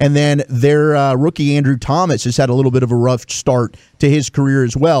well. And then their rookie Andrew Thomas has had a little bit of a rough start to his career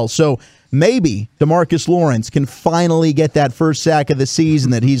as well. So maybe DeMarcus Lawrence can finally get that first sack of the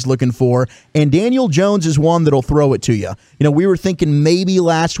season that he's looking for. And Daniel Jones is one that'll throw it to you. We were thinking maybe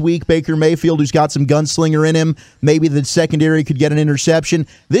last week Baker Mayfield, who's got some gunslinger in him, maybe the secondary could get an interception.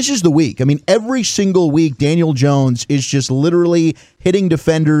 This is the week. Every single week, Daniel Jones is just literally hitting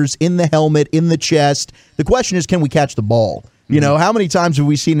defenders in the helmet, in the chest. The question is, can we catch the ball? You know, how many times have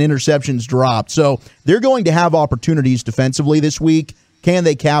we seen interceptions dropped? So they're going to have opportunities defensively this week. Can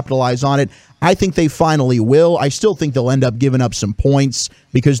they capitalize on it? I think they finally will. I still think they'll end up giving up some points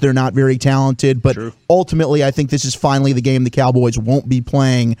because they're not very talented. But ultimately, I think this is finally the game the Cowboys won't be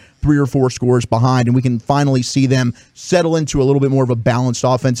playing 3 or 4 scores behind, and we can finally see them settle into a little bit more of a balanced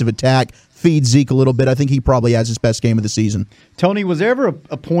offensive attack, feed Zeke a little bit. I think he probably has his best game of the season. Tony, was there ever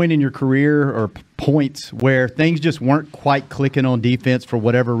a point in your career or points where things just weren't quite clicking on defense for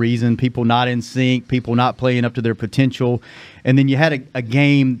whatever reason, people not in sync, people not playing up to their potential, and then you had a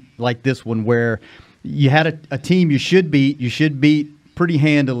game like this one where you had a team you should beat pretty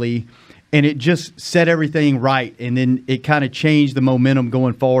handily, and it just set everything right, and then it kind of changed the momentum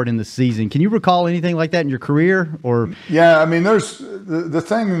going forward in the season. Can you recall anything like that in your career? Or yeah, I mean, there's the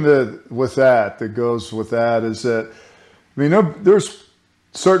thing that goes with that is that, I mean, there's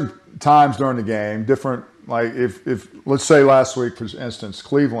certain times during the game, different, like if let's say last week, for instance,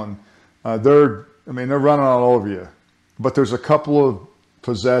 Cleveland, they're running all over you, but there's a couple of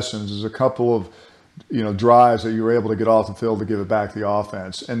possessions, there's a couple of drives that you were able to get off the field to give it back to the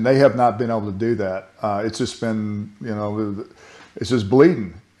offense, and they have not been able to do that. It's just been, it's just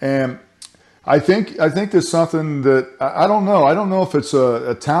bleeding. And I think there's something that I don't know. I don't know if it's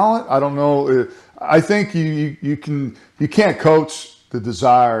a talent. I don't know. I think you can't coach the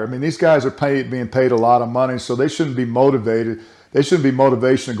desire. I mean, these guys are being paid a lot of money, so they shouldn't be motivated. They shouldn't be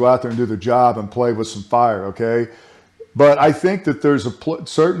motivation to go out there and do their job and play with some fire. Okay. But I think that there's a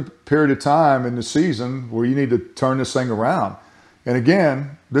certain period of time in the season where you need to turn this thing around. And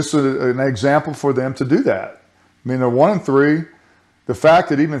again, this is an example for them to do that. I mean, they're 1-3. The fact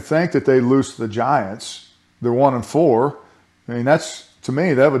that even think that they lose to the Giants, they're 1-4. I mean, that's, to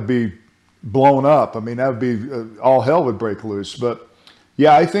me, that would be blown up. I mean, that would be all hell would break loose. But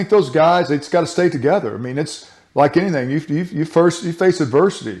yeah, I think those guys, it's got to stay together. I mean, it's like anything. You face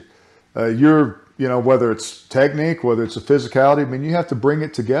adversity. Whether it's technique, whether it's a physicality, I mean, you have to bring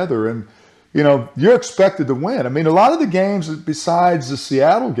it together. And, you're expected to win. I mean, a lot of the games besides the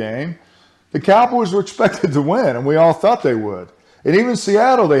Seattle game, the Cowboys were expected to win, and we all thought they would. And even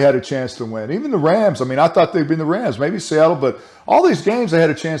Seattle, they had a chance to win. Even the Rams, I mean, I thought they'd been the Rams, maybe Seattle, but all these games they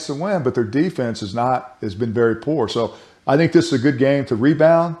had a chance to win, but their defense has been very poor. So I think this is a good game to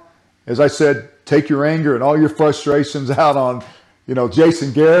rebound. As I said, take your anger and all your frustrations out on,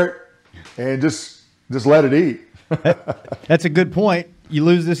 Jason Garrett. And just let it eat. That's a good point. You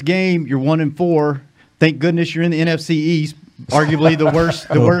lose this game, you're 1-4. Thank goodness you're in the NFC East, arguably the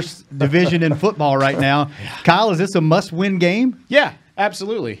worst division in football right now. Kyle, is this a must-win game? Yeah,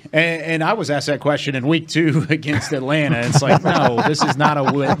 absolutely. And I was asked that question in week 2 against Atlanta. It's like, no, this is not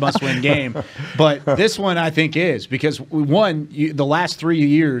a must-win game. But this one I think is, because one, the last 3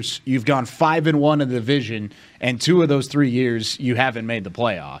 years you've gone 5-1 in the division, and 2 of those 3 years you haven't made the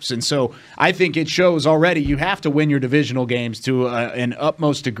playoffs. And so I think it shows already you have to win your divisional games to an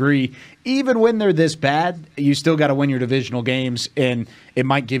utmost degree. Even when they're this bad, you still got to win your divisional games, and it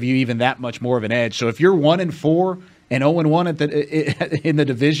might give you even that much more of an edge. So if you're 1-4 and 0-1 in the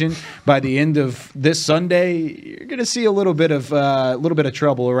division by the end of this Sunday, you're going to see a little bit of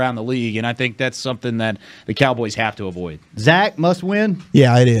trouble around the league, and I think that's something that the Cowboys have to avoid. Zach, must win?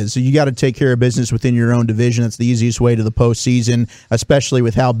 Yeah, it is. So you got to take care of business within your own division. That's the easiest way to the postseason, especially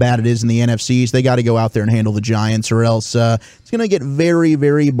with how bad it is in the NFCs. They got to go out there and handle the Giants, or else it's going to get very,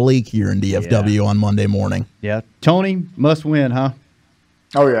 very bleak here in DFW on Monday morning. Yeah. Tony, must win, huh?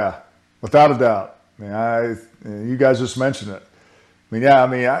 Oh, yeah, without a doubt. I mean, you guys just mentioned it. You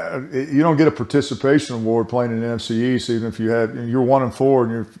don't get a participation award playing in the NFC East, even if you're 1-4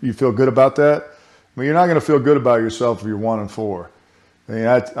 and you feel good about that. I mean, you're not going to feel good about yourself if you're 1-4. I mean,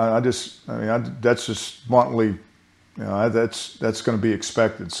 that's just bluntly, that's going to be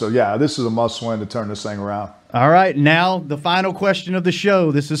expected. So yeah, this is a must-win to turn this thing around. All right, now the final question of the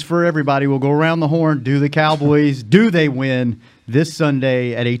show. This is for everybody. We'll go around the horn. Do the Cowboys, do they win this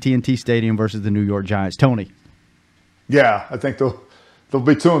Sunday at AT&T Stadium versus the New York Giants? Tony? Yeah, I think they'll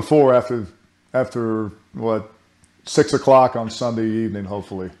be 2-4 after 6 o'clock on Sunday evening,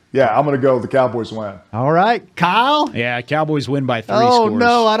 hopefully. Yeah, I'm going to go the Cowboys win. All right. Kyle? Yeah, Cowboys win by 3 scores. Oh,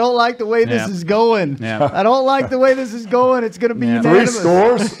 no, I don't like the way this is going. Yeah. I don't like the way this is going. It's going to be unanimous. 3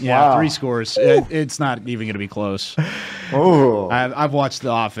 scores? Yeah, wow. 3 scores. It's not even going to be close. Oh. I've watched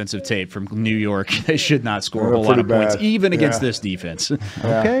the offensive tape from New York. They should not score a whole lot of points, even against this defense.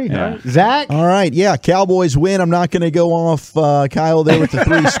 Okay. Yeah. Zach? All right, yeah, Cowboys win. I'm not going to go off Kyle there with the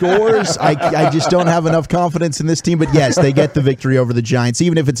 3 scores. I just don't have enough confidence in this team. But, yes, they get the victory over the Giants,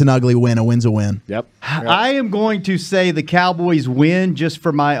 even if it's it's an ugly win. A win's a win. Yep. I am going to say the Cowboys win just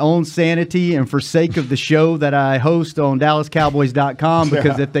for my own sanity and for sake of the show that I host on DallasCowboys.com,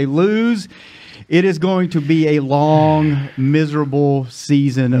 because if they lose, it is going to be a long, miserable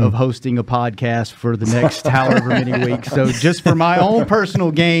season of hosting a podcast for the next however many weeks. So just for my own personal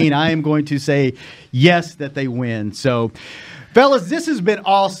gain, I am going to say yes, that they win. So, fellas, this has been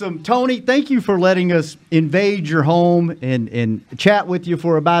awesome. Tony, thank you for letting us invade your home and chat with you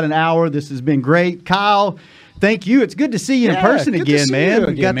for about an hour. This has been great. Kyle, thank you. It's good to see you in person again, man.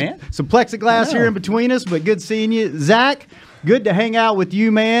 We've got some plexiglass here in between us, but good seeing you. Zach, good to hang out with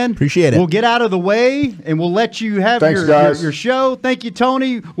you, man. Appreciate it. We'll get out of the way, and we'll let you have your show. Thank you,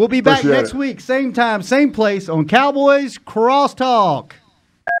 Tony. We'll be back next week, same time, same place on Cowboys Crosstalk.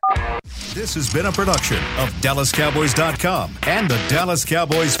 This has been a production of DallasCowboys.com and the Dallas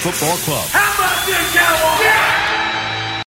Cowboys Football Club. How about this, Cowboys?